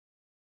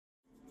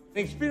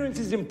Experience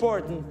is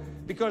important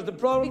because the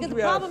problem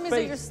is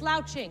that you're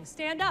slouching.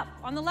 Stand up,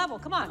 on the level.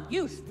 Come on,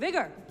 youth,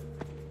 vigor.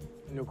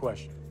 New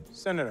question.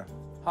 Senator,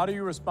 how do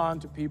you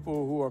respond to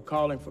people who are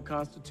calling for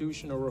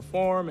constitutional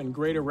reform and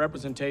greater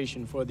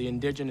representation for the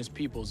indigenous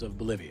peoples of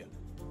Bolivia?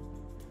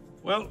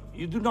 Well,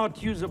 you do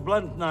not use a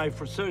blunt knife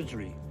for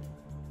surgery.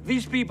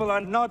 These people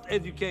are not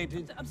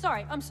educated. I'm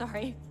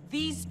sorry.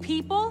 These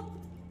people?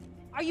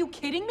 Are you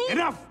kidding me?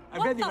 Enough!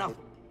 I've had enough.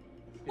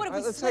 What, if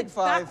we let's slid take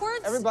 5.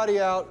 backwards?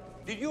 Everybody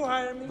out. Did you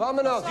hire me?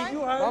 Vamonos. Did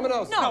you hire me?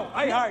 Vamonos. No,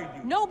 I hired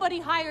you. Nobody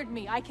hired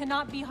me. I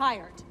cannot be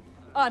hired.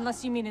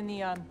 Unless you mean in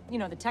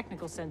the, the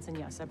technical sense, and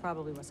yes, I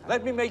probably was hired.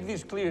 Let me make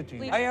this clear to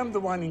you. Please. I am the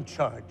one in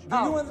charge. Do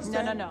you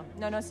understand?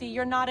 No, see,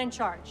 you're not in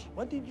charge.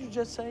 What did you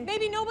just say?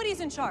 Maybe nobody's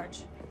in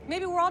charge.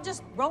 Maybe we're all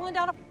just rolling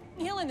down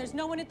a hill and there's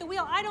no one at the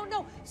wheel. I don't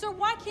know. Sir,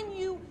 why can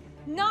you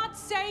not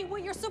say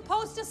what you're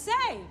supposed to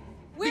say?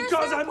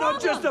 Because I'm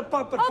not just a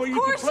puppet for you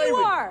to play with. Of course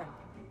you are.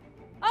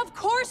 Of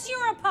course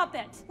you're a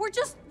puppet. We're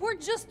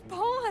just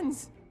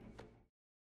pawns.